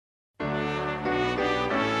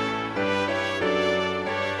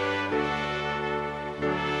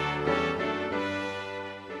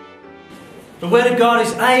The Word of God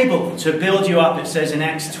is able to build you up, it says in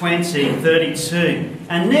Acts 20:32.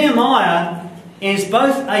 And Nehemiah is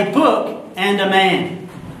both a book and a man.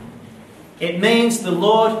 It means the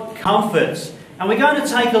Lord comforts. And we're going to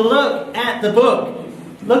take a look at the book.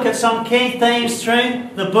 Look at some key themes through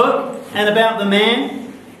the book and about the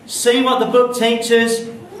man. See what the book teaches,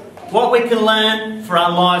 what we can learn for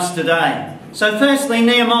our lives today. So firstly,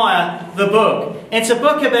 Nehemiah, the book. It's a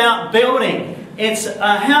book about building. It's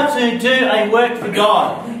how to do a work for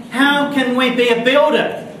God. How can we be a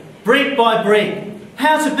builder, brick by brick?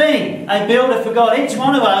 How to be a builder for God. Each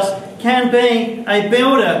one of us can be a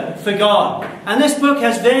builder for God. And this book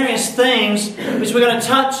has various themes which we're going to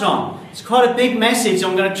touch on. It's quite a big message.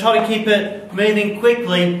 I'm going to try to keep it moving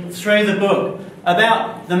quickly through the book.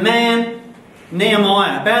 About the man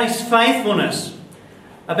Nehemiah, about his faithfulness,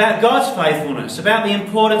 about God's faithfulness, about the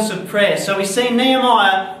importance of prayer. So we see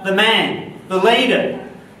Nehemiah, the man, the leader.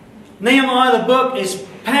 Nehemiah, the book, is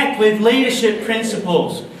packed with leadership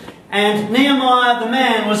principles. And Nehemiah, the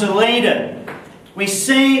man, was a leader. We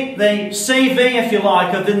see the CV, if you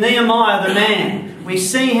like, of the Nehemiah, the man. We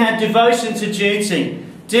see he had devotion to duty,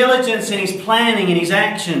 diligence in his planning and his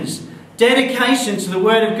actions, dedication to the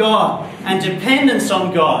Word of God, and dependence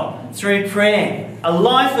on God through prayer. A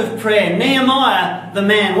life of prayer. Nehemiah, the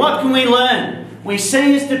man. What can we learn? We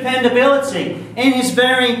see his dependability in his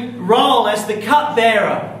very role as the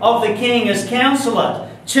cupbearer of the king, as counsellor,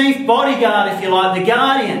 chief bodyguard, if you like, the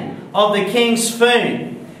guardian of the king's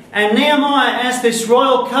food. And Nehemiah, as this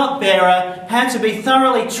royal cupbearer, had to be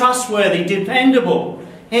thoroughly trustworthy, dependable.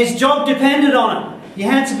 His job depended on it. He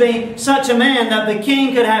had to be such a man that the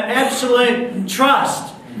king could have absolute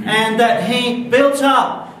trust, and that he built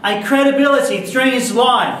up a credibility through his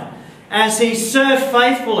life as he served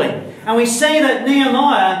faithfully. And we see that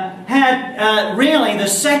Nehemiah had really the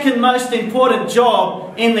second most important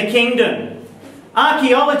job in the kingdom.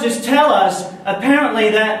 Archaeologists tell us apparently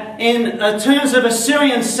that in terms of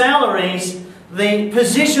Assyrian salaries, the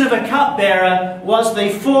position of a cupbearer was the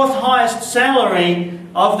fourth highest salary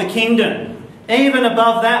of the kingdom, even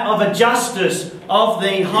above that of a justice of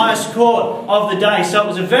the highest court of the day. So it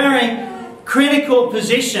was a very critical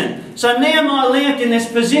position. So Nehemiah lived in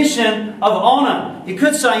this position of honour. You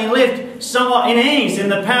could say he lived somewhat in ease in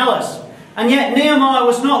the palace. And yet Nehemiah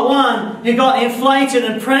was not one who got inflated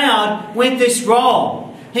and proud with this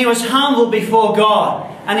role. He was humble before God,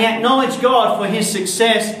 and he acknowledged God for his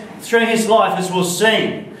success through his life, as we'll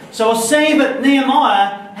see. So we'll see that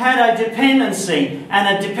Nehemiah had a dependency,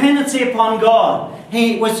 and a dependency upon God.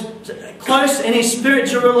 He was close in his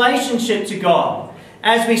spiritual relationship to God.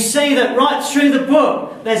 As we see that right through the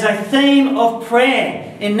book, there's a theme of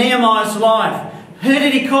prayer in Nehemiah's life. Who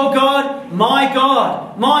did he call God? My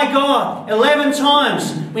God. My God. 11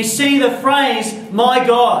 times we see the phrase, my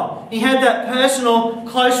God. He had that personal,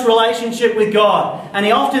 close relationship with God. And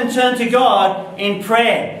he often turned to God in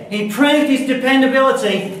prayer. He proved his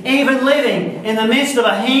dependability, even living in the midst of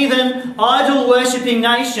a heathen, idol-worshipping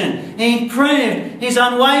nation. He proved his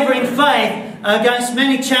unwavering faith against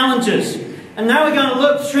many challenges. And now we're going to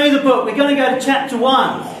look through the book. We're going to go to chapter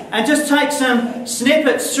 1 and just take some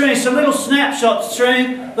snippets through, some little snapshots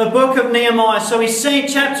through the book of Nehemiah. So we see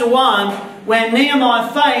chapter 1 where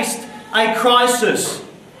Nehemiah faced a crisis.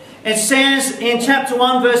 It says in chapter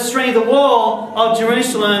 1 verse 3, the wall of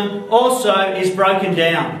Jerusalem also is broken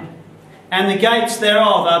down, and the gates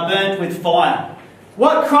thereof are burnt with fire.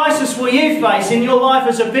 What crisis will you face in your life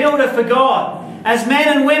as a builder for God? As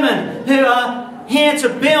men and women who are here to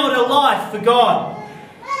build a life for God.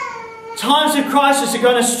 Times of crisis are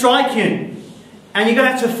going to strike you, and you're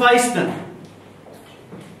going to have to face them.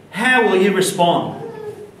 How will you respond?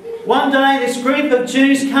 One day this group of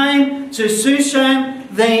Jews came to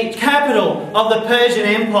Shushan, the capital of the Persian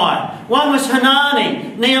Empire. One was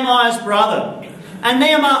Hanani, Nehemiah's brother. And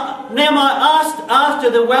Nehemiah asked after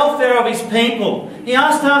the welfare of his people. He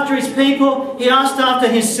asked after his people, he asked after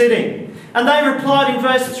his city. And they replied in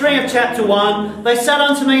verse 3 of chapter 1, they said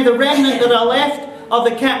unto me, the remnant that are left of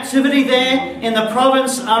the captivity there in the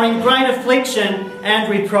province are in great affliction and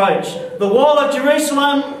reproach. The wall of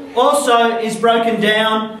Jerusalem also is broken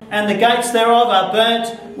down, and the gates thereof are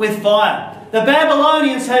burnt with fire. The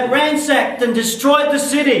Babylonians had ransacked and destroyed the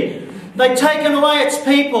city. They'd taken away its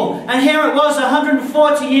people, and here it was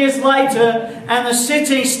 140 years later, and the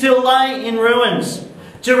city still lay in ruins.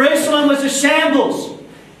 Jerusalem was a shambles.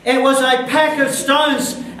 It was a pack of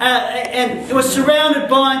stones, and it was surrounded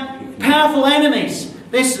by powerful enemies.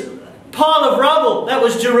 This pile of rubble, that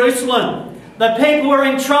was Jerusalem. The people were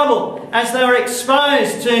in trouble as they were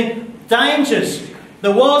exposed to dangers.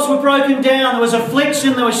 The walls were broken down. There was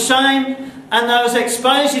affliction, there was shame. and there was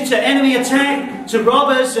exposure to enemy attack, to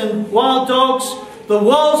robbers and wild dogs, the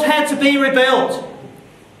walls had to be rebuilt.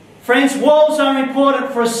 Friends, walls are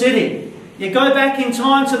important for a city. You go back in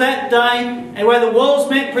time to that day, and where the walls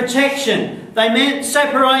meant protection, they meant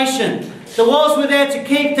separation. The walls were there to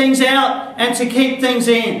keep things out and to keep things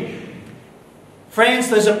in. Friends,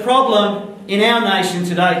 there's a problem in our nation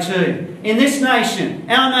today too. In this nation,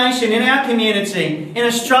 in our community, in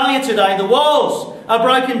Australia today, the walls are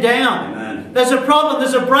broken down. Amen. There's a problem,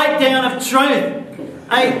 there's a breakdown of truth,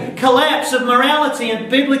 a collapse of morality and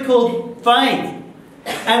biblical faith.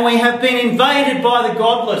 And we have been invaded by the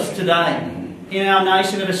godless today in our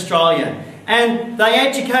nation of Australia. And they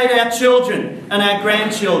educate our children and our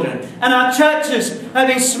grandchildren. And our churches have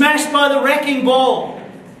been smashed by the wrecking ball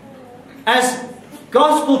as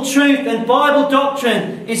gospel truth and Bible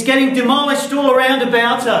doctrine is getting demolished all around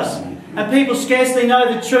about us. And people scarcely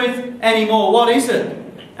know the truth anymore. What is it?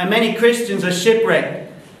 And many Christians are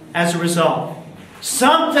shipwrecked as a result.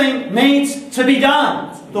 Something needs to be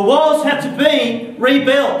done. The walls have to be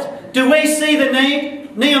rebuilt. Do we see the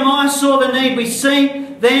need? Nehemiah saw the need. We see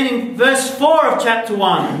then in verse 4 of chapter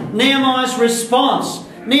 1, Nehemiah's response.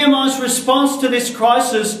 Nehemiah's response to this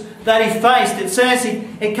crisis that he faced. It says,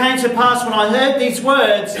 it came to pass when I heard these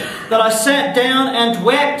words that I sat down and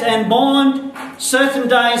wept and mourned certain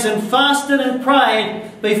days and fasted and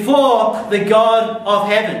prayed before the God of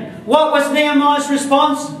heaven. What was Nehemiah's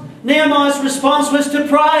response? Nehemiah's response was to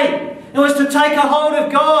pray. It was to take a hold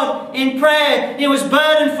of God in prayer. He was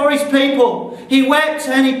burdened for his people. He wept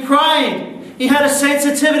and he prayed. He had a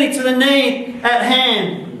sensitivity to the need at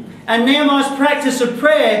hand. And Nehemiah's practice of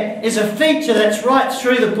prayer is a feature that's right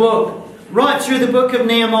through the book. Right through the book of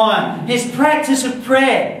Nehemiah. His practice of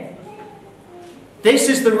prayer. This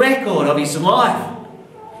is the record of his life.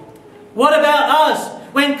 What about us?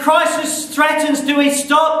 When crisis threatens, do we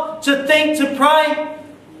stop to think, to pray?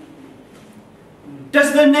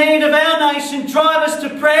 Does the need of our nation drive us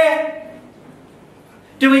to prayer?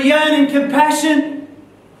 Do we yearn in compassion?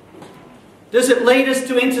 Does it lead us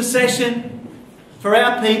to intercession for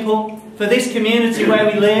our people, for this community where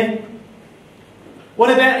we live?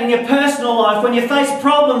 What about in your personal life, when you face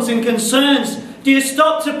problems and concerns? Do you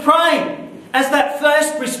stop to pray as that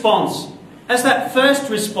first response? As that first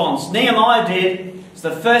response. Nehemiah did. It's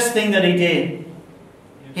the first thing that he did.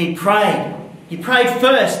 He prayed. He prayed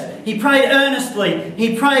first. He prayed earnestly.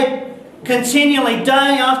 He prayed continually, day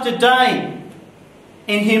after day,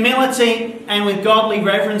 in humility and with godly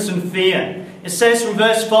reverence and fear. It says from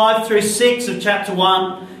verse 5 through 6 of chapter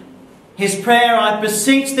 1, his prayer, I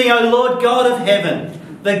beseech thee, O Lord God of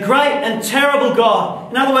heaven, the great and terrible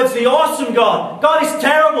God. In other words, the awesome God. God is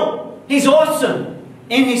terrible. He's awesome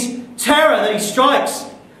in his terror that he strikes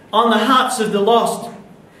on the hearts of the lost,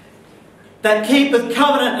 that keepeth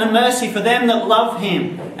covenant and mercy for them that love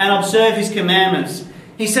him and observe his commandments.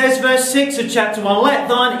 He says, verse 6 of chapter 1, let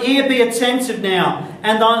thine ear be attentive now,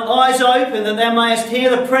 and thine eyes open, that thou mayest hear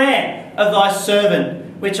the prayer of thy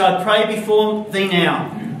servant, which I pray before thee now,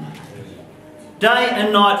 day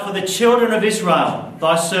and night, for the children of Israel,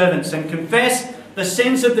 thy servants, and confess the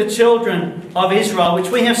sins of the children of Israel, which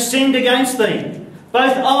we have sinned against thee.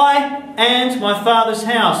 Both I and my father's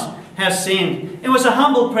house have sinned. It was a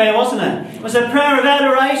humble prayer, wasn't it? It was a prayer of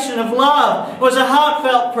adoration, of love. It was a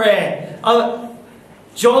heartfelt prayer of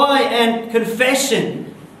joy and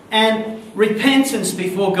confession and repentance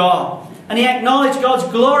before God. And he acknowledged God's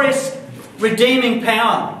glorious redeeming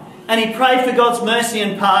power. And he prayed for God's mercy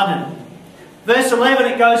and pardon. Verse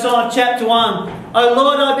 11, it goes on of chapter 1. O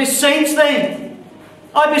Lord, I beseech thee.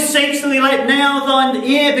 I beseech thee, let now thine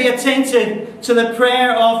ear be attentive to the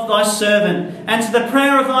prayer of thy servant, and to the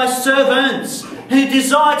prayer of thy servants, who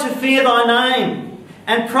desire to fear thy name.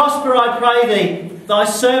 And prosper, I pray thee, thy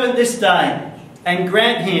servant this day, and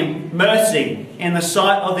grant him mercy in the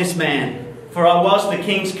sight of this man, for I was the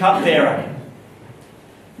king's cupbearer.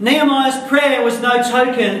 Nehemiah's prayer was no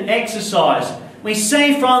token exercise. We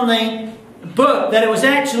see from the book that it was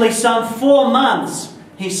actually some 4 months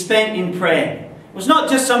he spent in prayer. It was not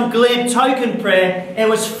just some glib token prayer. It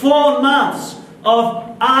was 4 months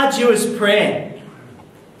of arduous prayer.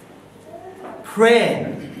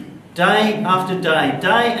 Prayer, day after day,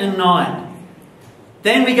 day and night.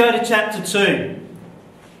 Then we go to chapter 2.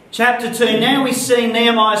 Chapter 2, now we see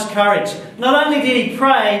Nehemiah's courage. Not only did he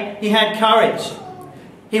pray, he had courage.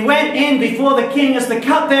 He went in before the king as the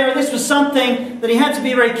cupbearer. This was something that he had to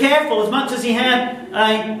be very careful. As much as he had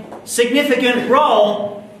a significant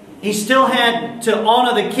role, he still had to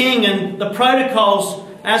honour the king and the protocols,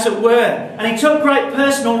 as it were. And he took great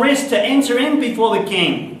personal risk to enter in before the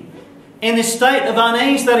king in this state of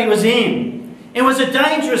unease that he was in. It was a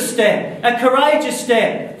dangerous step, a courageous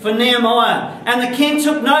step for Nehemiah. And the king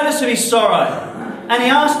took notice of his sorrow, and he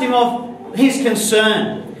asked him of his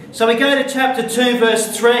concern. So we go to chapter 2,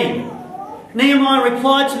 verse 3. Nehemiah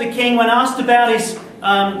replied to the king when asked about his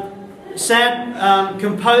sad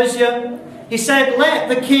composure. He said, "Let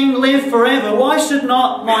the king live forever. Why should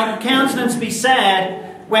not my countenance be sad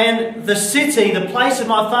when the city, the place of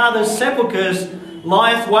my father's sepulchres,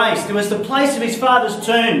 lieth waste?" It was the place of his father's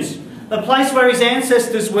tombs. The place where his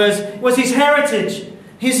ancestors was his heritage,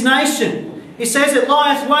 his nation. He says it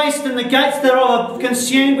lieth waste, and the gates thereof are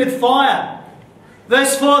consumed with fire.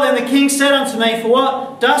 Verse 4, "Then the king said unto me, For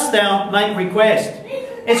what dost thou make request?"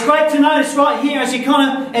 It's great to notice right here as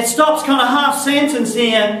it stops kind of half sentence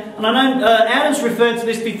here, and I know Adam's referred to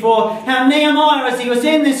this before, how Nehemiah, as he was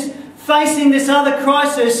facing this other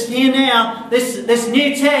crisis here now, this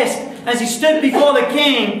new test, as he stood before the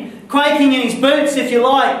king, quaking in his boots, if you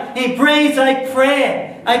like, he breathes a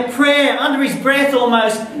prayer under his breath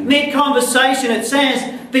almost, mid-conversation. It says,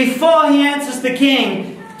 before he answers the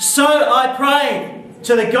king, "So I prayed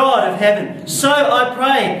to the God of heaven." So I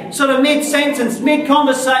prayed. Sort of mid-sentence,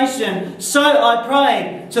 mid-conversation, "So I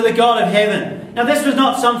prayed to the God of heaven." Now this was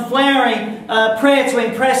not some flowery prayer to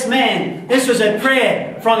impress men. This was a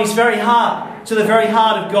prayer from his very heart to the very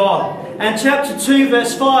heart of God. And chapter 2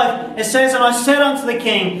 verse 5, it says, "And I said unto the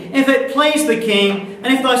king, If it please the king,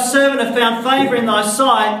 and if thy servant have found favour in thy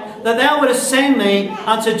sight, that thou wouldest send me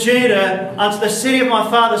unto Judah, unto the city of my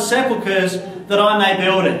father's sepulchres, that I may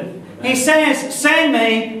build it." He says, "Send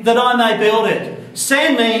me that I may build it.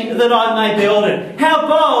 Send me that I may build it." How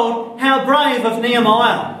bold, how brave of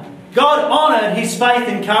Nehemiah. God honoured his faith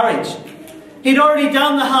and courage. He'd already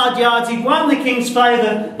done the hard yards. He'd won the king's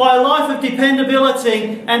favour by a life of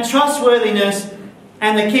dependability and trustworthiness,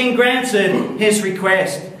 and the king granted his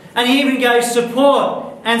request. And he even gave support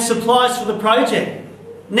and supplies for the project.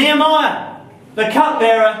 Nehemiah, the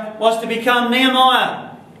cupbearer, was to become Nehemiah,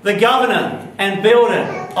 the governor and builder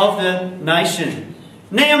of the nation.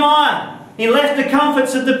 Nehemiah, he left the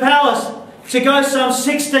comforts of the palace to go some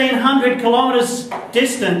 1,600 kilometres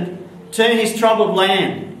distant to his troubled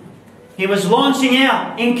land. He was launching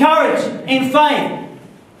out in courage, in faith,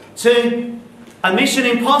 to a mission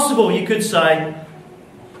impossible, you could say.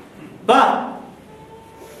 But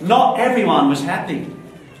not everyone was happy.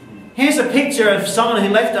 Here's a picture of someone who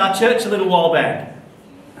left our church a little while back.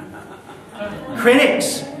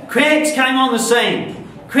 Critics came on the scene.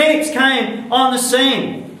 Critics came on the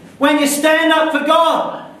scene. When you stand up for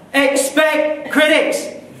God, expect critics.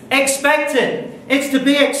 Expect it. It's to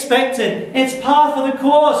be expected. It's part of the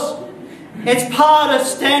course. It's part of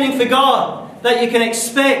standing for God that you can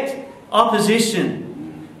expect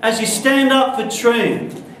opposition. As you stand up for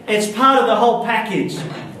truth, it's part of the whole package.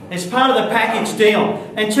 It's part of the package deal.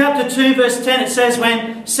 In chapter 2 verse 10 it says,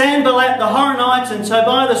 "When Sanballat the Horonite and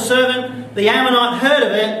Tobiah the servant, the Ammonite, heard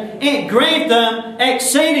of it, it grieved them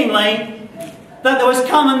exceedingly that there was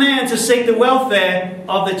come a man to seek the welfare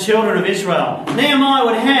of the children of Israel." Nehemiah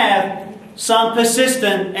would have some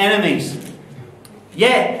persistent enemies.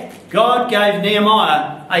 Yet God gave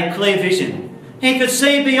Nehemiah a clear vision. He could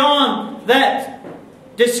see beyond that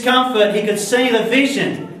discomfort. He could see the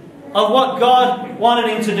vision of what God wanted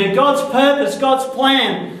him to do. God's purpose, God's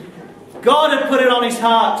plan. God had put it on his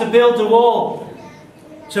heart to build the wall,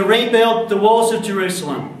 to rebuild the walls of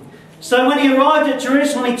Jerusalem. So when he arrived at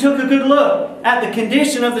Jerusalem, he took a good look at the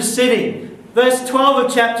condition of the city. Verse 12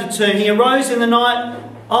 of chapter 2, "He arose in the night,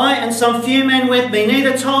 I and some few men with me,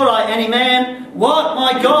 neither told I any man what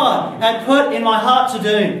my God had put in my heart to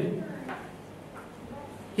do."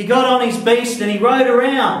 He got on his beast and he rode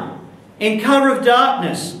around in cover of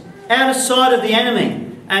darkness, out of sight of the enemy,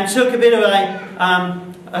 and took a bit of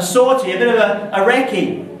a sortie, a bit of a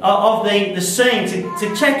recce of the scene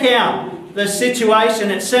to check out the situation.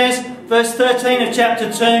 It says, verse 13 of chapter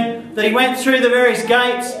 2, that he went through the various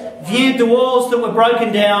gates, viewed the walls that were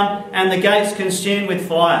broken down, and the gates consumed with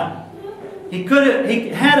fire. He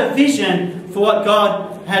had a vision for what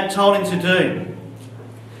God had told him to do.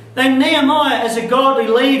 Then Nehemiah, as a godly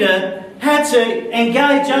leader, had to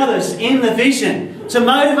engage others in the vision, to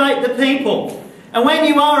motivate the people. And when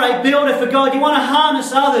you are a builder for God, you want to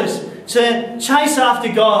harness others to chase after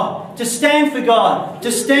God, to stand for God,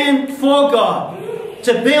 to stand for God,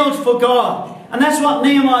 to build for God. And that's what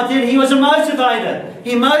Nehemiah did. He was a motivator.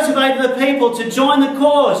 He motivated the people to join the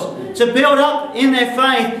cause, to build up in their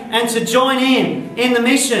faith, and to join in the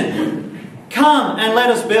mission. Come and let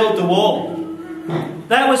us build the wall.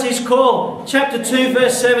 That was his call. Chapter 2,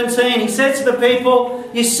 verse 17. He said to the people,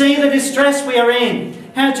 "You see the distress we are in,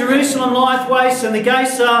 how Jerusalem lieth waste and the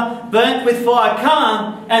gates are burnt with fire.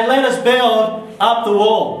 Come and let us build up the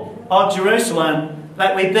wall of Jerusalem,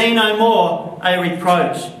 that we be no more a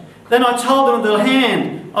reproach." Then I told them of the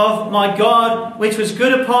hand of my God, which was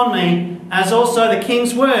good upon me, as also the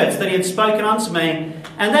king's words that he had spoken unto me.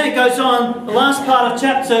 And then it goes on, the last part of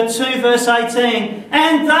chapter 2, verse 18.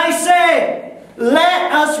 "And they said,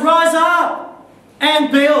 let us rise up and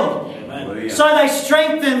build." Amen. So they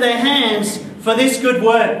strengthened their hands for this good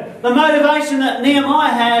work. The motivation that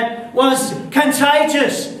Nehemiah had was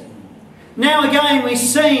contagious. Now again we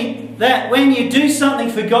see that when you do something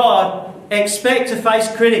for God, expect to face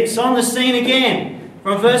critics. On the scene again,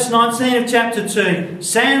 from verse 19 of chapter 2,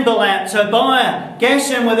 Sanballat, Tobiah,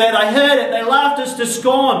 Geshem were there. They heard it. They laughed us to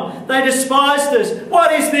scorn. They despised us.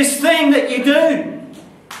 "What is this thing that you do?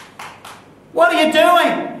 What are you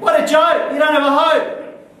doing? What a joke. You don't have a hope."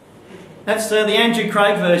 That's the Andrew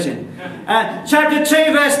Craig version. Chapter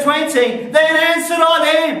 2, verse 20, "Then answered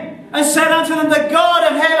I them, and said unto them, The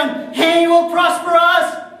God of heaven, He will prosper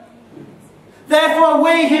us. Therefore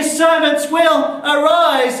we, His servants, will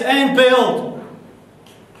arise and build.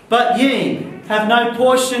 But ye have no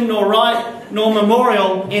portion, nor right, nor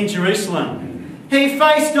memorial in Jerusalem." He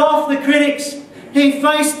faced off the critics. He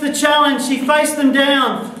faced the challenge. He faced them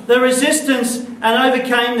down, the resistance, and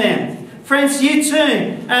overcame them. Friends, you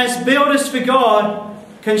too, as builders for God,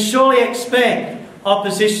 can surely expect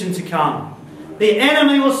opposition to come. The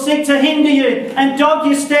enemy will seek to hinder you and dog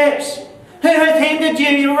your steps. Who hath hindered you?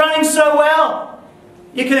 You're running so well.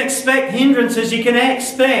 You can expect hindrances. You can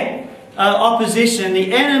expect opposition.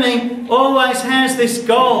 The enemy always has this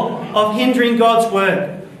goal of hindering God's work.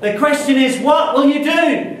 The question is, what will you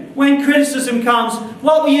do when criticism comes?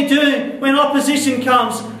 What will you do when opposition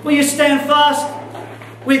comes? Will you stand fast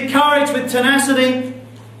with courage, with tenacity?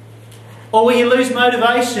 Or will you lose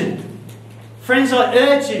motivation? Friends, I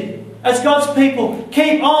urge you, as God's people,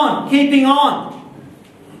 keep on, keeping on.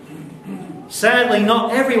 Sadly,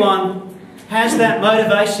 not everyone has that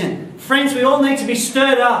motivation. Friends, we all need to be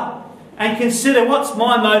stirred up and consider, what's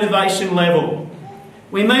my motivation level?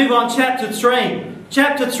 We move on, chapter 3.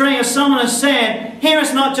 Chapter 3, as someone has said, here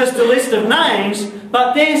is not just a list of names,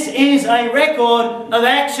 but this is a record of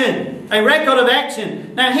action. A record of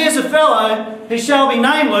action. Now here's a fellow who shall be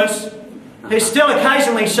nameless, who still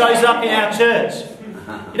occasionally shows up in our church.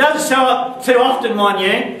 He doesn't show up too often, mind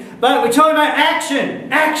you, but we're talking about action.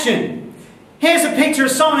 Action. Here's a picture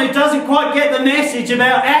of someone who doesn't quite get the message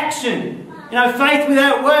about action. You know, faith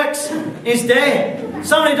without works is dead.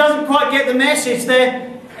 Someone who doesn't quite get the message. They're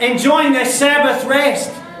enjoying their Sabbath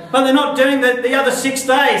rest, but they're not doing the other 6 days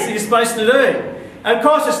that you're supposed to do. Of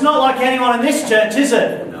course, it's not like anyone in this church, is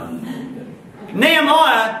it?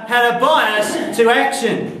 Nehemiah had a bias to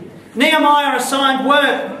action. Nehemiah assigned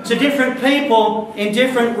work to different people in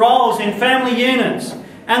different roles, in family units.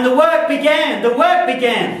 And the work began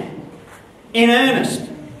in earnest.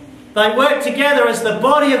 They worked together as the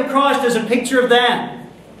body of Christ, as a picture of that.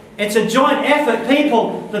 It's a joint effort,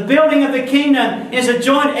 people. The building of the kingdom is a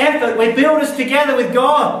joint effort. We're builders together with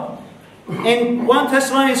God. In 1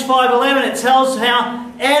 Thessalonians 5:11 it tells how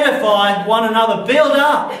edify one another, build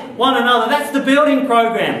up one another. That's the building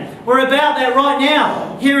program. We're about that right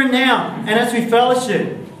now, here and now, and as we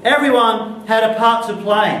fellowship. Everyone had a part to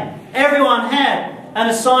play. Everyone had an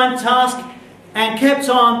assigned task and kept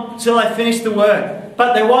on till they finished the work.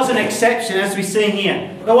 But there was an exception, as we see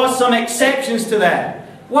here. There was some exceptions to that.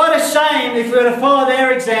 What a shame if we were to follow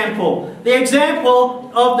their example. The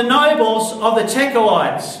example of the nobles of the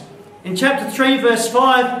Tekoites. In chapter 3 verse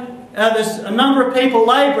 5, there's a number of people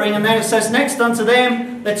labouring, and then it says, next unto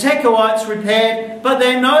them the Tekoites repaired, but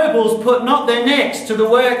their nobles put not their necks to the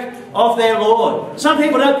work of their Lord. Some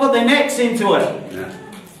people don't put their necks into it. Yeah.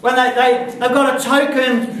 When they've got a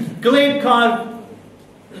token, glib kind of,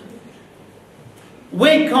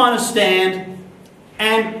 weak kind of stand,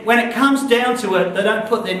 and when it comes down to it, they don't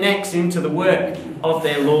put their necks into the work of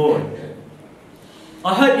their Lord.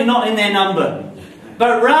 I hope you're not in their number,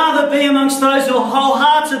 but rather be amongst those who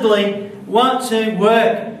wholeheartedly want to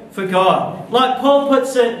work for God. Like Paul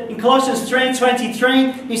puts it in Colossians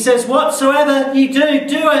 3:23, he says, whatsoever you do,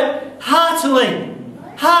 do it heartily,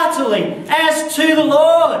 heartily, as to the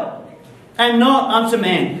Lord, and not unto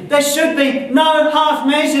men. There should be no half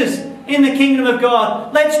measures in the kingdom of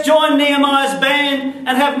God. Let's join Nehemiah's band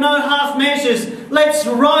and have no half measures. Let's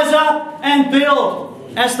rise up and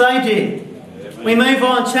build as they did. We move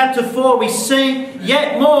on, chapter 4, we see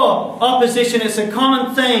yet more opposition. It's a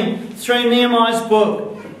common theme through Nehemiah's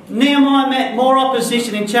book. Nehemiah met more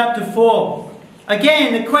opposition in chapter 4.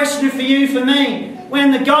 Again, the question for you, for me,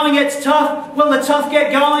 when the going gets tough, will the tough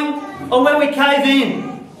get going? Or will we cave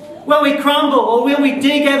in? Will we crumble? Or will we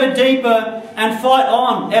dig ever deeper and fight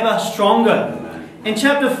on ever stronger? In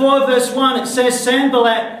chapter 4 verse 1 it says,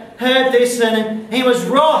 Sanballat heard this and he was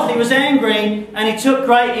wroth, he was angry, and he took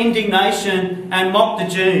great indignation and mocked the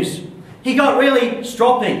Jews. He got really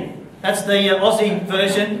stroppy. That's the Aussie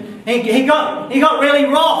version. He got really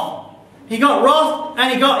wroth. He got wroth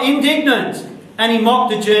and he got indignant. And he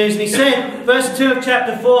mocked the Jews. And he said, verse 2 of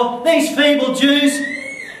chapter 4, these feeble Jews,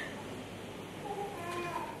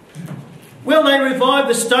 will they revive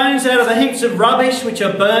the stones out of the heaps of rubbish which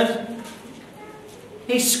are burnt?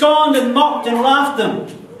 He scorned and mocked and laughed them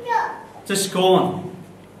to scorn.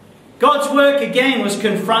 God's work again was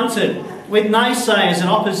confronted with naysayers and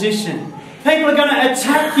opposition. People are going to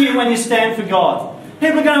attack you when you stand for God.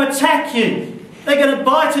 People are going to attack you. They're going to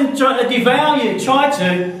bite and devour you, try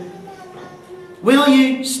to. Will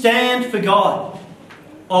you stand for God?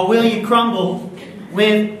 Or will you crumble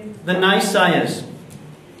with the naysayers?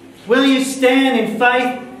 Will you stand in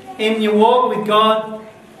faith in your walk with God?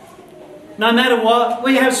 No matter what, will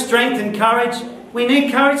you have strength and courage? We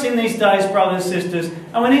need courage in these days, brothers and sisters.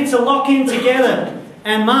 And we need to lock in together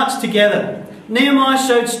and march together. Nehemiah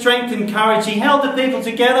showed strength and courage. He held the people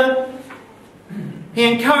together.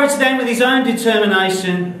 He encouraged them with his own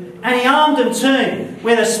determination. And he armed them too,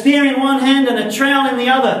 with a spear in one hand and a trowel in the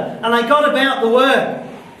other. And they got about the work.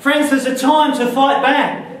 Friends, there's a time to fight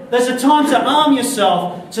back. There's a time to arm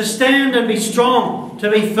yourself, to stand and be strong,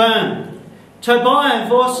 to be firm. Tobiah,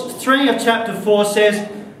 verse 3 of chapter 4 says,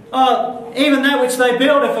 oh, even that which they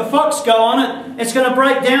build, if a fox go on it, it's going to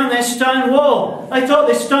break down their stone wall. They thought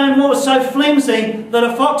this stone wall was so flimsy that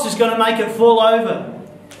a fox is going to make it fall over.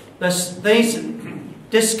 These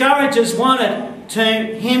discouragers wanted to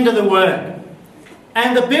hinder the work.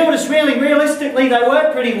 And the builders realistically, they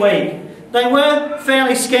were pretty weak. They were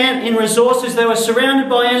fairly scant in resources. They were surrounded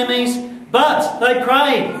by enemies. But they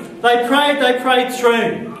prayed. They prayed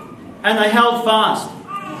through. And they held fast.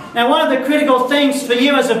 Now, one of the critical things for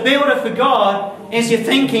you as a builder for God is your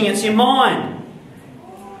thinking. It's your mind.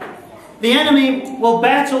 The enemy will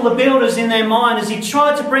battle the builders in their mind as he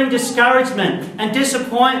tried to bring discouragement and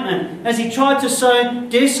disappointment, as he tried to sow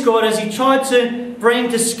discord, as he tried to bring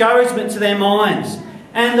discouragement to their minds.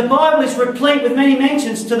 And the Bible is replete with many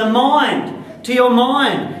mentions to the mind, to your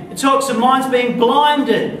mind. It talks of minds being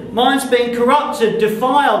blinded, minds being corrupted,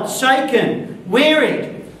 defiled, shaken,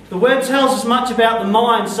 wearied. The Word tells us much about the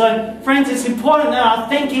mind. So, friends, it's important that our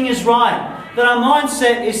thinking is right, that our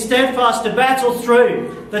mindset is steadfast to battle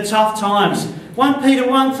through the tough times. 1 Peter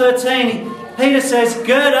 1:13, Peter says,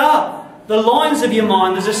 gird up the loins of your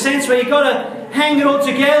mind. There's a sense where you've got to hang it all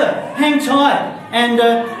together, hang tight, and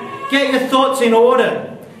get your thoughts in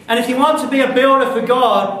order. And if you want to be a builder for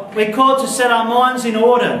God, we're called to set our minds in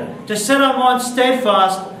order, to set our minds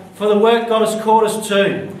steadfast for the work God has called us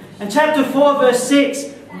to. And chapter 4 verse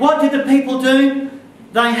 6, what did the people do?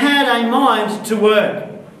 They had a mind to work.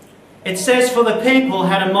 It says, for the people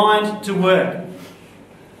had a mind to work.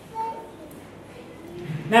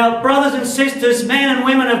 Now, brothers and sisters, men and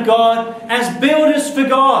women of God, as builders for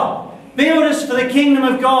God, builders for the kingdom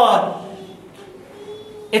of God,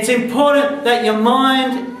 it's important that your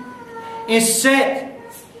mind is set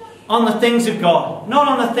on the things of God. Not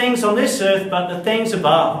on the things on this earth, but the things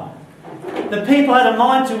above. The people had a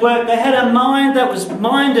mind to work. They had a mind that was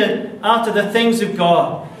minded after the things of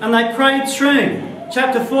God. And they prayed through.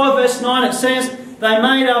 Chapter 4 verse 9 it says, they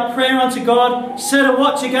made our prayer unto God, set a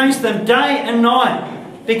watch against them day and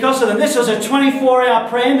night because of them. This was a 24-hour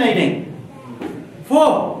prayer meeting.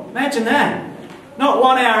 Whoa, imagine that. Not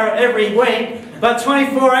 1 hour every week, but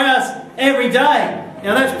 24 hours every day.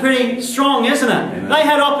 Now that's pretty strong, isn't it? Amen. They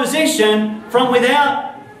had opposition from without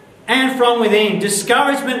and from within.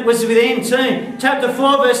 Discouragement was within too. Chapter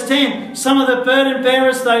 4 verse 10, some of the burden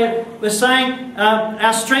bearers, they were saying,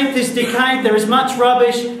 our strength is decayed, there is much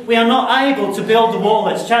rubbish, we are not able to build the wall.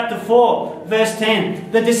 That's chapter 4 verse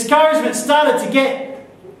 10. The discouragement started to get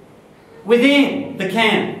within the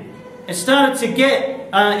camp. It started to get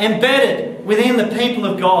embedded within the people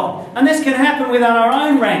of God. And this can happen within our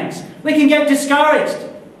own ranks. We can get discouraged.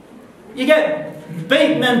 You get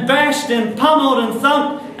beaten and bashed and pummeled and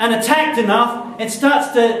thumped and attacked enough, it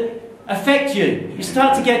starts to affect you. You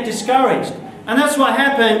start to get discouraged. And that's what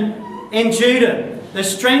happened in Judah. The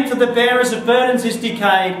strength of the bearers of burdens is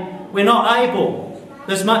decayed. We're not able.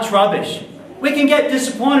 There's much rubbish. We can get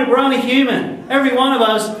disappointed. We're only human. Every one of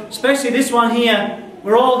us, especially this one here,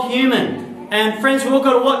 we're all human. And friends, we've all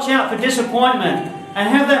got to watch out for disappointment and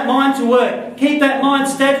have that mind to work. Keep that mind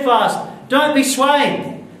steadfast. Don't be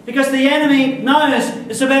swayed. Because the enemy knows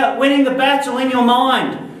it's about winning the battle in your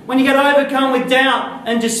mind. When you get overcome with doubt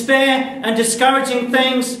and despair and discouraging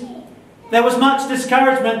things, there was much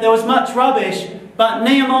discouragement, there was much rubbish, but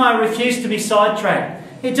Nehemiah refused to be sidetracked.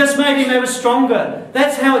 It just made him ever stronger.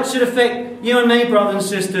 That's how it should affect you and me,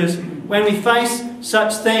 brothers and sisters, when we face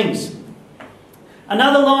such things.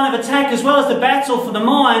 Another line of attack, as well as the battle for the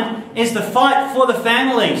mind, is the fight for the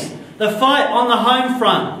families. The fight on the home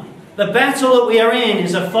front. The battle that we are in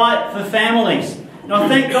is a fight for families. And I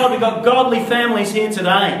thank God we've got godly families here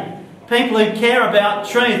today. People who care about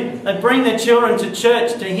truth. They bring their children to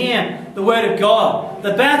church to hear the Word of God.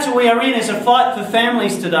 The battle we are in is a fight for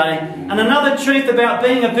families today. And another truth about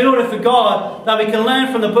being a builder for God that we can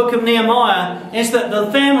learn from the book of Nehemiah is that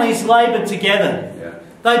the families laboured together.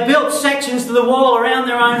 They built sections to the wall around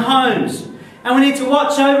their own homes. And we need to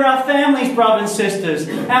watch over our families, brothers and sisters.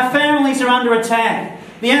 Our families are under attack.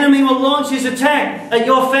 The enemy will launch his attack at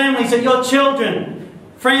your families, at your children.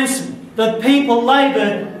 Friends, the people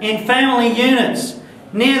labour in family units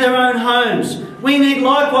near their own homes. We need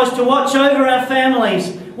likewise to watch over our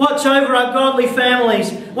families, watch over our godly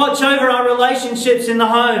families, watch over our relationships in the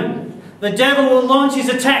home. The devil will launch his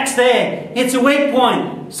attacks there. It's a weak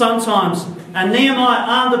point sometimes. And Nehemiah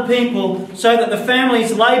armed the people so that the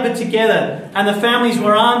families laboured together and the families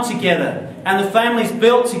were armed together and the families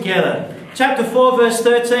built together. Chapter 4 verse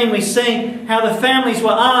 13 we see how the families were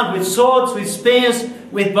armed with swords, with spears,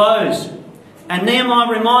 with bows. And Nehemiah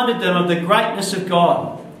reminded them of the greatness of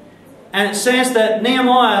God. And it says that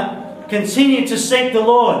Nehemiah continued to seek the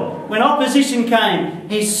Lord. When opposition came,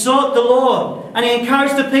 he sought the Lord. And he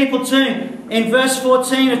encouraged the people too. In verse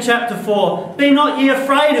 14 of chapter 4, "Be not ye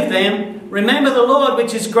afraid of them. Remember the Lord,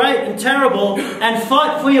 which is great and terrible, and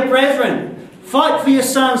fight for your brethren. Fight for your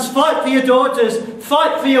sons, fight for your daughters,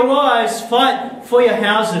 fight for your wives, fight for your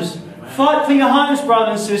houses." Fight for your homes,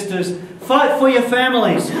 brothers and sisters. Fight for your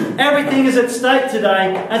families. Everything is at stake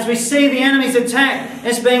today as we see the enemy's attack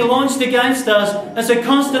is being launched against us as a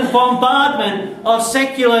constant bombardment of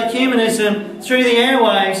secular humanism through the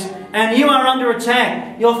airwaves. And you are under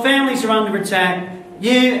attack. Your families are under attack.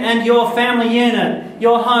 You and your family unit,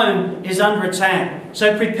 your home is under attack.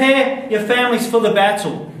 So prepare your families for the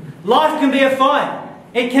battle. Life can be a fight.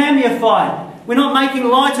 It can be a fight. We're not making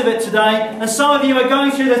light of it today. And some of you are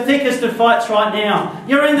going through the thickest of fights right now.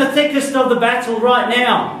 You're in the thickest of the battle right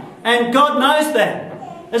now. And God knows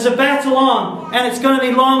that. There's a battle on. And it's going to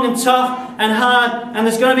be long and tough and hard. And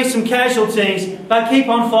there's going to be some casualties. But keep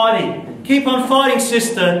on fighting. Keep on fighting,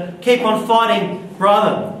 sister. Keep on fighting,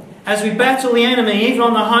 brother. As we battle the enemy, even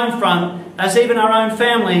on the home front, as even our own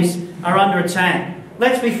families are under attack.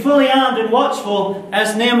 Let's be fully armed and watchful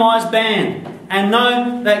as Nehemiah's band and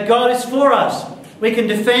know that God is for us. We can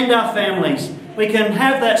defend our families. We can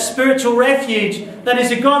have that spiritual refuge that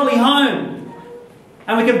is a godly home.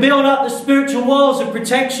 And we can build up the spiritual walls of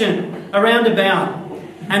protection around about.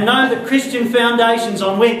 And know the Christian foundations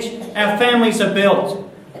on which our families are built.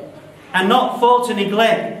 And not fall to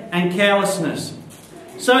neglect and carelessness.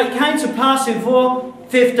 So it came to pass in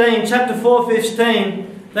chapter 4:15,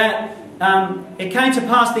 that it came to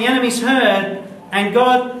pass the enemies heard, and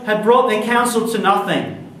God had brought their counsel to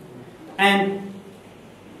nothing. And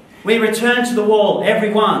we returned to the wall,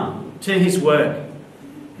 every one to his work.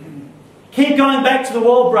 Keep going back to the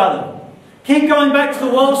wall, brother. Keep going back to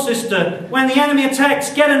the wall, sister. When the enemy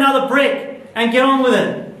attacks, get another brick and get on with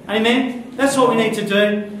it. Amen? That's what we need to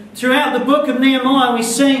do. Throughout the book of Nehemiah, we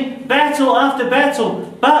see battle after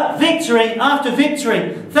battle, but victory after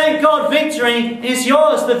victory. Thank God victory is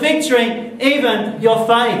yours. The victory, even your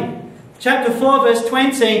faith. Chapter 4 verse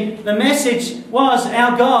 20, the message was,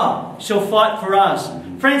 our God shall fight for us.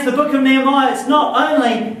 Friends, the book of Nehemiah is not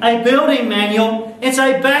only a building manual, it's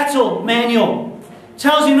a battle manual. It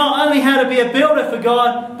tells you not only how to be a builder for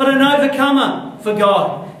God, but an overcomer for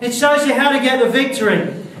God. It shows you how to get the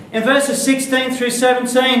victory. In verses 16 through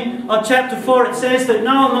 17 of chapter 4, it says that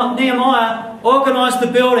Nehemiah organised the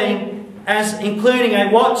building as including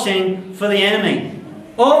a watching for the enemy.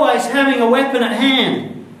 Always having a weapon at hand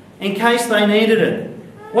in case they needed it.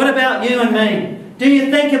 What about you and me? Do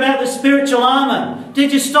you think about the spiritual armour?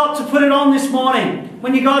 Did you stop to put it on this morning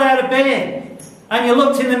when you got out of bed? And you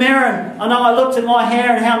looked in the mirror. I know I looked at my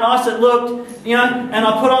hair and how nice it looked, you know, and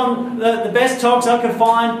I put on the best togs I could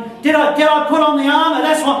find. Did I put on the armour?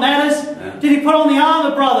 That's what matters. Yeah. Did he put on the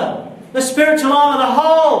armour, brother? The spiritual armour, the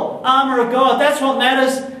whole armour of God. That's what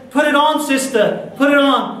matters. Put it on, sister. Put it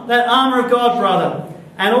on, that armour of God, brother.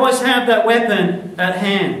 And always have that weapon at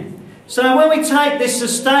hand. So when we take this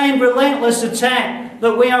sustained, relentless attack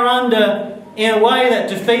that we are under in a way that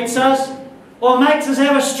defeats us or makes us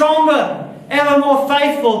ever stronger, ever more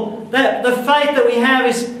faithful, that the faith that we have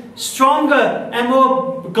is stronger and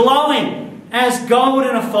more glowing as gold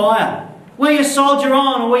in a fire. Will you soldier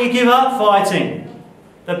on, or will you give up fighting?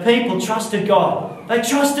 The people trusted God. They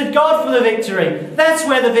trusted God for the victory. That's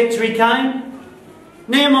where the victory came.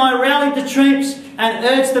 Nehemiah rallied the troops and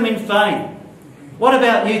urged them in faith. What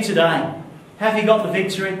about you today? Have you got the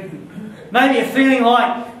victory? Maybe you're feeling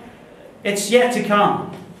like it's yet to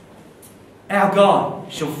come. Our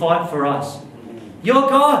God shall fight for us. Your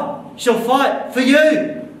God shall fight for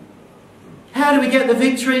you. How do we get the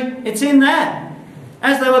victory? It's in that.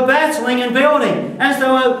 As they were battling and building, as they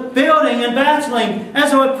were building and battling,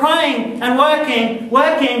 as they were praying and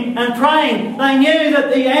working and praying, they knew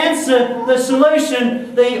that the answer, the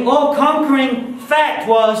solution, the all-conquering fact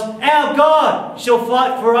was, our God shall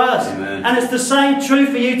fight for us. Amen. And it's the same true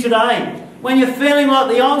for you today. When you're feeling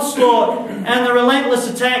like the onslaught and the relentless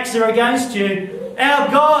attacks are against you, our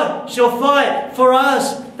God shall fight for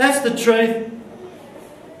us. That's the truth.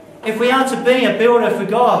 If we are to be a builder for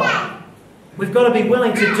God, we've got to be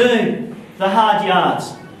willing to do the hard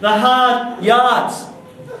yards. The hard yards.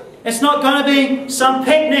 It's not going to be some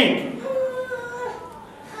picnic.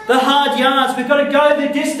 The hard yards. We've got to go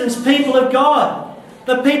the distance, people of God.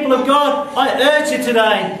 The people of God, I urge you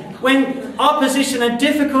today, when opposition and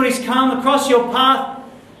difficulties come across your path,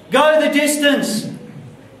 go the distance.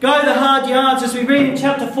 Go the hard yards. As we read in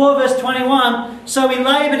chapter 4 verse 21, so we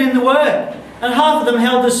laboured in the work, and half of them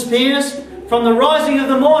held the spears from the rising of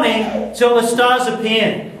the morning till the stars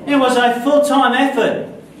appeared. It was a full-time effort.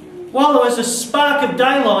 While there was a spark of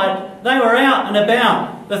daylight, they were out and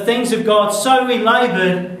about the things of God. So we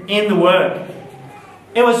laboured in the work.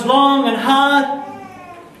 It was long and hard.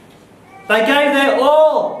 They gave their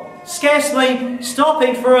all, scarcely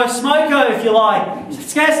stopping for a smoko, if you like.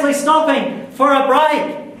 Scarcely stopping for a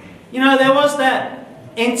break. You know, there was that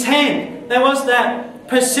intent. There was that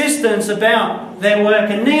persistence about their work.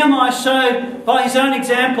 And Nehemiah showed by his own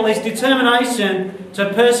example his determination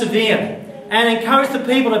to persevere and encourage the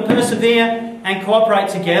people to persevere and cooperate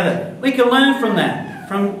together. We can learn from that,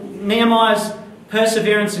 from Nehemiah's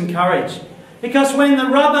perseverance and courage. Because when the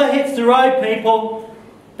rubber hits the road, people,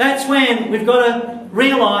 that's when we've got to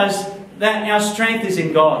realise that our strength is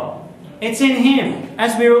in God. It's in Him,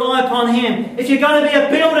 as we rely upon Him. If you're going to be a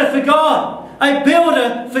builder for God,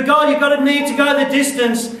 you've got to need to go the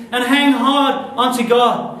distance and hang hard onto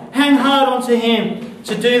God. Hang hard onto Him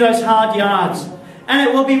to do those hard yards. And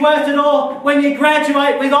it will be worth it all when you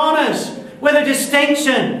graduate with honours, with a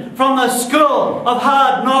distinction from the school of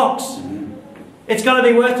hard knocks. It's going to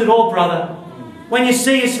be worth it all, brother. When you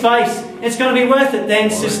see His face, it's going to be worth it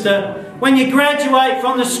then, sister. When you graduate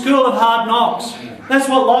from the school of hard knocks. That's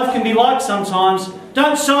what life can be like sometimes.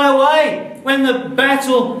 Don't shy away when the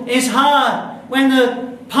battle is hard, when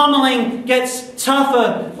the pummeling gets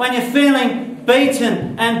tougher, when you're feeling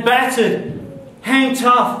beaten and battered. Hang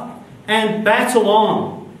tough and battle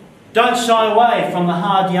on. Don't shy away from the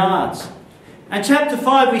hard yards. And chapter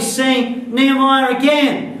 5 we see Nehemiah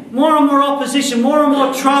again. More and more opposition, more and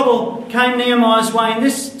more trouble came Nehemiah's way. And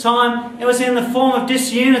this time it was in the form of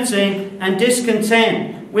disunity and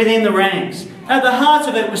discontent within the ranks. At the heart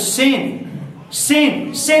of it was sin.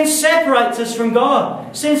 Sin. Sin separates us from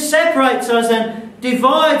God. Sin separates us and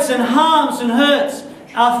divides and harms and hurts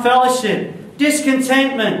our fellowship.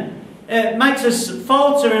 Discontentment. It makes us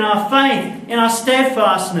falter in our faith, in our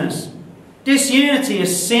steadfastness. Disunity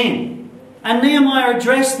is sin. And Nehemiah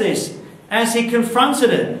addressed this as he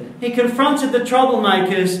confronted it. He confronted the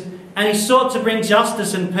troublemakers and he sought to bring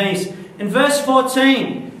justice and peace. In verse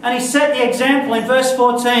 14, and he set the example in verse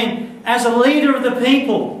 14 as a leader of the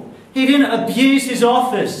people. He didn't abuse his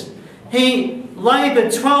office. He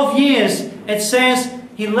laboured 12 years, it says,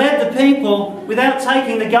 he led the people without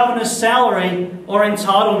taking the governor's salary or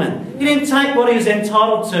entitlement. He didn't take what he was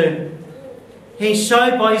entitled to. He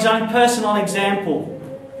showed by his own personal example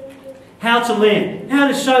how to live, how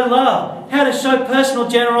to show love, how to show personal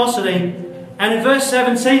generosity. And in verse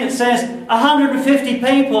 17 it says, 150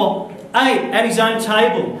 people ate at his own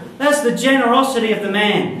table. That's the generosity of the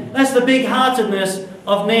man. That's the big-heartedness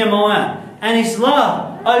of Nehemiah. And his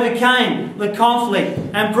love overcame the conflict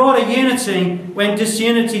and brought a unity when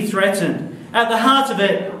disunity threatened. At the heart of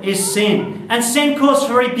it is sin. And sin calls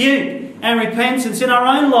for rebuke and repentance in our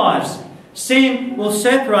own lives. Sin will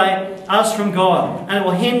separate us from God and it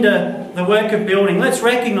will hinder the work of building. Let's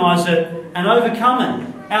recognise it and overcome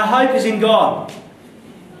it. Our hope is in God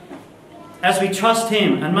as we trust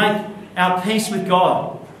Him and make our peace with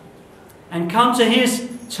God and come to His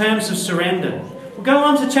terms of surrender. We'll go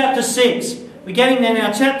on to chapter 6. We're getting there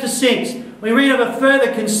now. Chapter 6, we read of a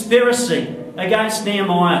further conspiracy against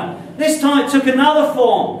Nehemiah. This time it took another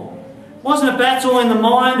form. It wasn't a battle in the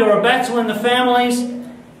mind or a battle in the families.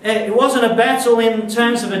 It wasn't a battle in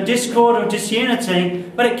terms of a discord or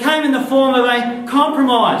disunity, but it came in the form of a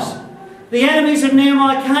compromise. The enemies of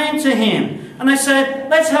Nehemiah came to him and they said,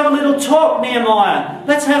 let's have a little talk, Nehemiah.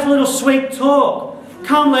 Let's have a little sweet talk.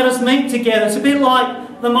 Come, let us meet together. It's a bit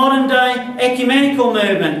like the modern day ecumenical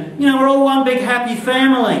movement. You know, we're all one big happy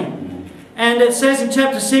family. And it says in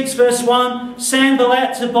chapter 6 verse 1,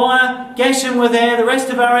 Sanballat, Tobiah, Geshem were there, the rest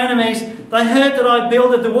of our enemies. They heard that I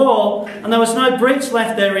builded the wall, and there was no breach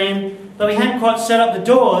left therein, though he hadn't quite set up the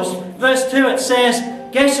doors. Verse 2 it says,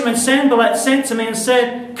 Geshem and Sanballat sent to me and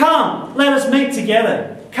said, come, let us meet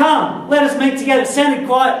together. Come, let us meet together. It sounded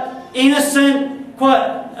quite innocent,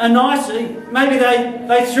 quite a nice, maybe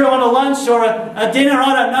they threw on a lunch or a dinner,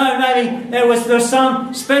 I don't know, maybe there was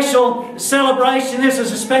some special celebration, this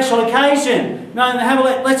was a special occasion. No,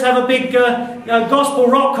 let's have a big gospel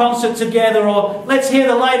rock concert together, or let's hear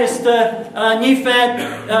the latest new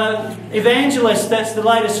fad evangelist, that's the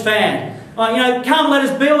latest fad. Come let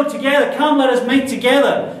us build together, come let us meet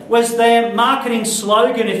together, was their marketing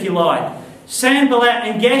slogan, if you like. Sanballat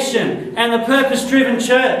and Geshem and the purpose-driven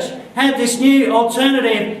church had this new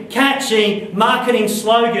alternative, catchy marketing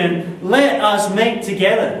slogan, let us meet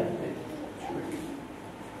together.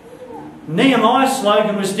 Nehemiah's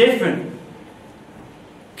slogan was different.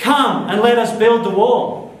 Come and let us build the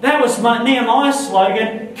wall. That was Nehemiah's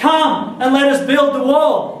slogan. Come and let us build the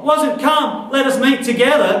wall. It wasn't come, let us meet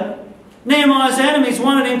together. Nehemiah's enemies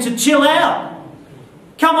wanted him to chill out.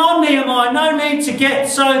 Come on, Nehemiah, no need to get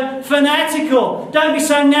so fanatical. Don't be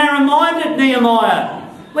so narrow-minded, Nehemiah.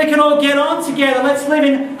 We can all get on together. Let's live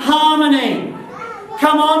in harmony.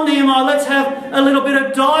 Come on, Nehemiah, let's have a little bit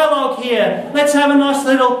of dialogue here. Let's have a nice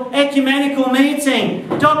little ecumenical meeting.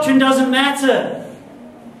 Doctrine doesn't matter.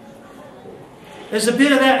 There's a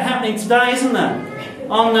bit of that happening today, isn't there?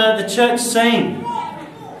 On the church scene.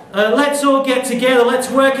 Let's all get together.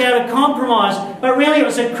 Let's work out a compromise. But really it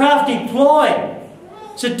was a crafty ploy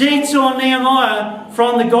to detour Nehemiah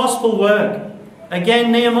from the gospel work.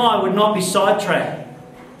 Again, Nehemiah would not be sidetracked.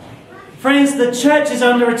 Friends, the church is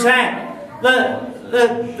under attack.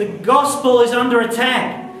 The gospel is under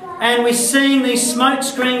attack. And we're seeing these smoke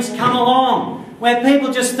screens come along where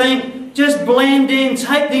people just think, just blend in,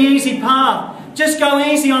 take the easy path. Just go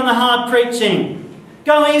easy on the hard preaching.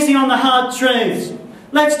 Go easy on the hard truths.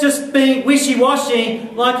 Let's just be wishy-washy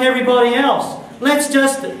like everybody else. Let's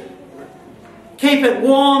just keep it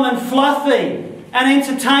warm and fluffy and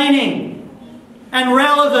entertaining and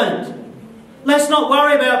relevant. Let's not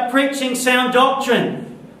worry about preaching sound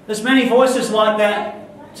doctrine. There's many voices like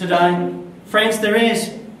that today. Friends, there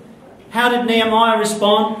is. How did Nehemiah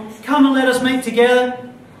respond? Come and let us meet together.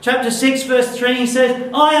 Chapter 6 verse 3 he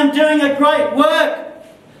says, I am doing a great work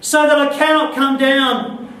so that I cannot come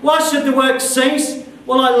down. Why should the work cease?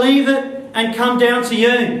 Will I leave it and come down to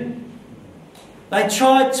you? They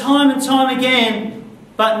tried time and time again,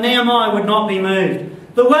 but Nehemiah would not be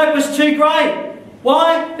moved. The work was too great.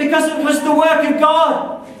 Why? Because it was the work of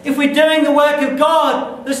God. If we're doing the work of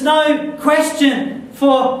God, there's no question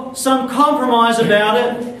for some compromise about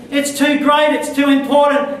it. It's too great, it's too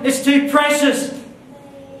important, it's too precious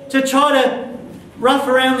to try to rough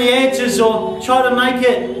around the edges or try to make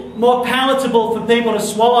it more palatable for people to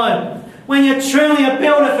swallow. When you're truly a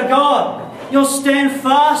builder for God, you'll stand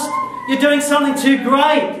fast. You're doing something too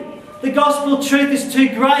great. The gospel truth is too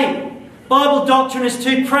great. Bible doctrine is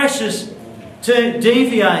too precious to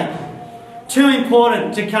deviate. Too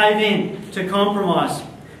important to cave in, to compromise.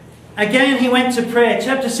 Again he went to prayer.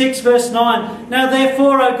 Chapter 6 verse 9. Now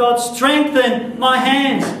therefore, O God, strengthen my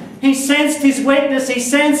hands. He sensed his weakness. He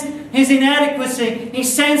sensed his inadequacy. He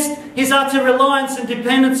sensed his utter reliance and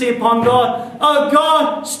dependency upon God. Oh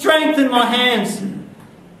God, strengthen my hands.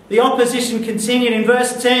 The opposition continued in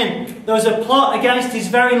verse 10. There was a plot against his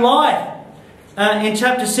very life. In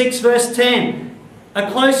chapter 6 verse 10. A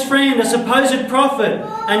close friend, a supposed prophet,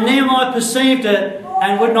 and Nehemiah perceived it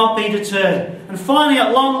and would not be deterred. And finally,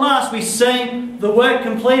 at long last, we see the work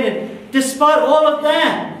completed. Despite all of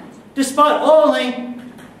that, despite all the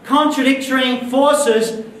contradictory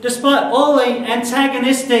forces, despite all the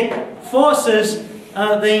antagonistic forces,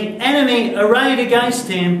 the enemy arrayed against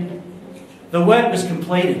him, the work was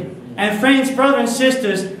completed. And friends, brothers and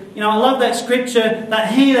sisters, I love that scripture,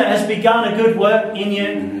 that he that has begun a good work in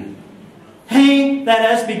you, he that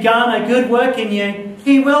has begun a good work in you,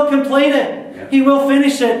 he will complete it. He will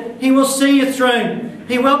finish it. He will see you through.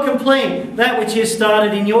 He will complete that which he has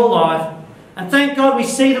started in your life. And thank God we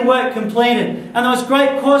see the work completed. And there was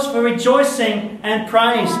great cause for rejoicing and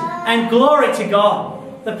praise and glory to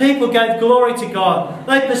God. the people gave glory to God.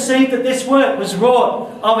 They perceived that this work was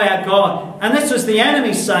wrought of our God. And this was the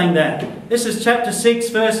enemy saying that. This is chapter 6,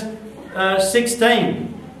 verse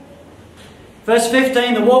 16. Verse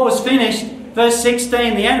 15, the war was finished. Verse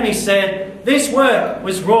 16, the enemy said, this work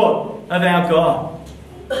was wrought of our God.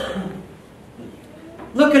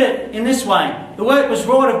 Look at it in this way. The work was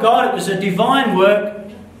wrought of God. It was a divine work,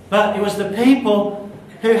 but it was the people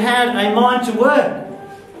who had a mind to work.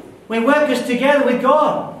 We're workers together with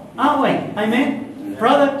God, aren't we? Amen?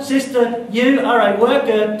 Brother, sister, you are a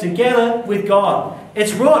worker together with God.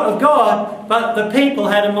 It's wrought of God, but the people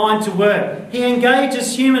had a mind to work. He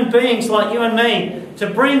engages human beings like you and me to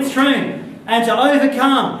bring through and to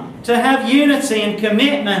overcome, to have unity and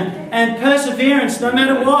commitment and perseverance no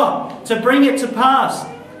matter what, to bring it to pass.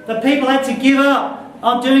 The people had to give up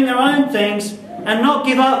on doing their own things and not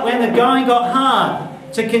give up when the going got hard,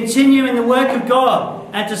 to continue in the work of God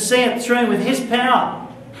and to see it through with His power.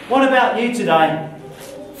 What about you today?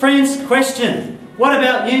 Friends, question. What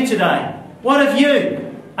about you today? What of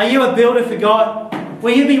you? Are you a builder for God?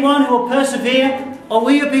 Will you be one who will persevere, or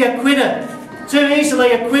will you be a quitter? Too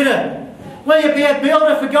easily a quitter. Will you be a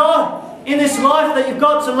builder for God in this life that you've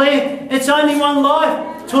got to live? It's only one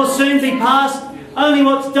life. 'Twill soon be past. Only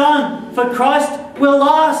what's done for Christ will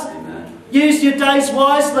last. Use your days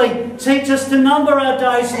wisely. Teach us to number our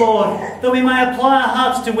days, Lord, that we may apply our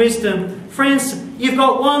hearts to wisdom. Friends, you've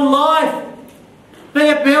got one life. Be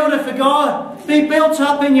a builder for God. Be built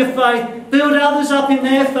up in your faith. Build others up in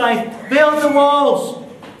their faith. Build the walls.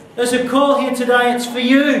 There's a call here today. It's for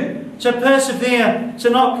you to persevere, to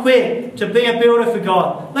not quit, to be a builder for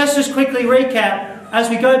God. Let's just quickly recap as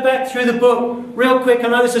we go back through the book real quick. I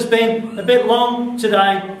know this has been a bit long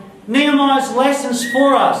today. Nehemiah's lessons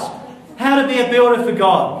for us. How to be a builder for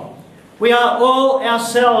God. We are all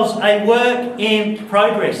ourselves a work in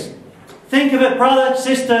progress. Think of it, brother,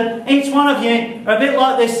 sister, each one of you are a bit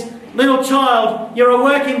like this little child. You're a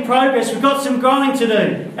work in progress. We've got some growing to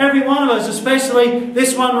do. Every one of us, especially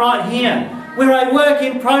this one right here. We're a work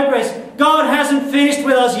in progress. God hasn't finished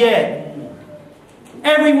with us yet.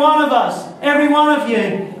 Every one of us, every one of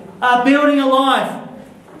you are building a life.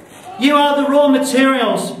 You are the raw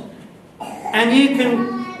materials, and you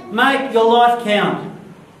can make your life count.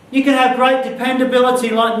 You can have great dependability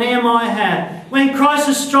like Nehemiah had. When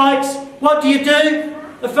crisis strikes, what do?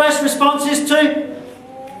 The first response is to...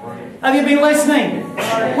 Have you been listening?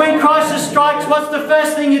 When crisis strikes, what's the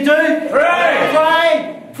first thing you do? Pray!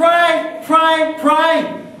 Pray! Pray! Pray!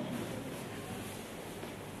 Pray!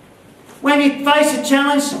 When you face a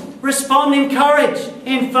challenge, respond in courage,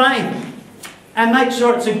 in faith. And make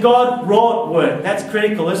sure it's a God-wrought work. That's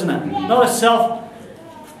critical, isn't it? Not a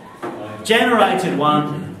self-generated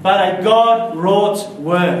one, but a God-wrought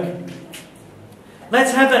work.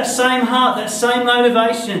 Let's have that same heart, that same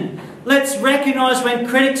motivation. Let's recognise when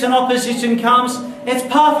critics and opposition comes, it's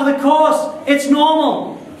par for the course. It's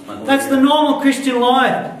normal. That's the normal Christian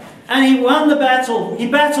life. And he won the battle. He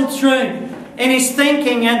battled through in his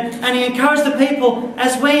thinking, and he encouraged the people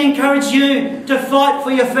as we encourage you to fight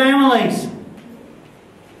for your families.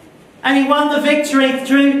 And he won the victory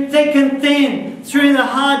through thick and thin, through the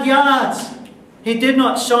hard yards. He did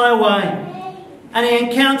not shy away. And he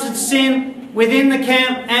encountered sin within the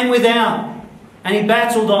camp and without. And he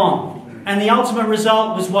battled on. And the ultimate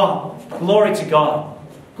result was what? Glory to God.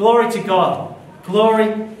 Glory to God.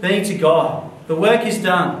 Glory be to God. The work is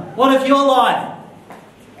done. What of your life?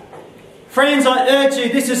 Friends, I urge you,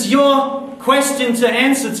 this is your question to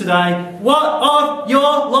answer today. What of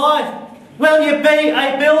your life? Will you be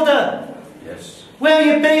a builder? Yes. Will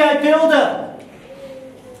you be a builder?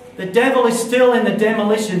 The devil is still in the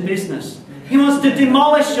demolition business. He wants to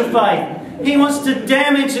demolish your faith. He wants to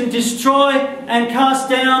damage and destroy and cast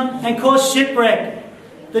down and cause shipwreck.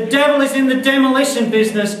 The devil is in the demolition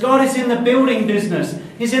business. God is in the building business.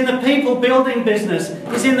 He's in the people building business.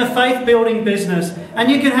 He's in the faith building business. And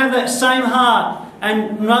you can have that same heart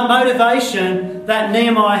and motivation that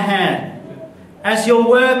Nehemiah had. As your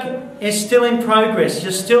work is still in progress,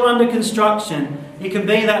 you're still under construction, you can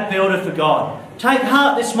be that builder for God. Take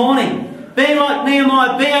heart this morning. Be like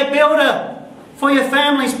Nehemiah. Be a builder for your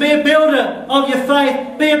families. Be a builder of your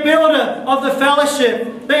faith. Be a builder of the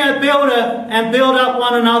fellowship. Be a builder and build up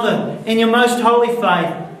one another in your most holy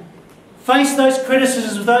faith. Face those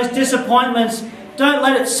criticisms, those disappointments. Don't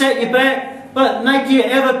let it set you back, but make you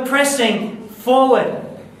ever pressing forward.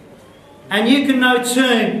 And you can know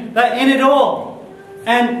too that in it all,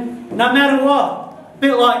 and no matter what, a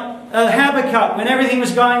bit like Habakkuk, when everything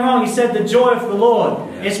was going wrong, he said, the joy of the Lord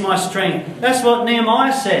is my strength. That's what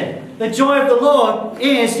Nehemiah said. The joy of the Lord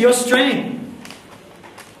is your strength.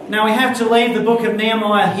 Now we have to leave the book of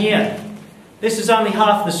Nehemiah here. This is only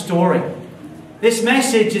half the story. This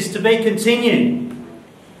message is to be continued.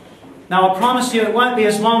 Now I promise you it won't be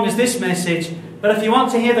as long as this message, but if you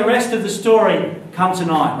want to hear the rest of the story, come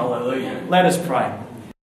tonight. Hallelujah. Let us pray.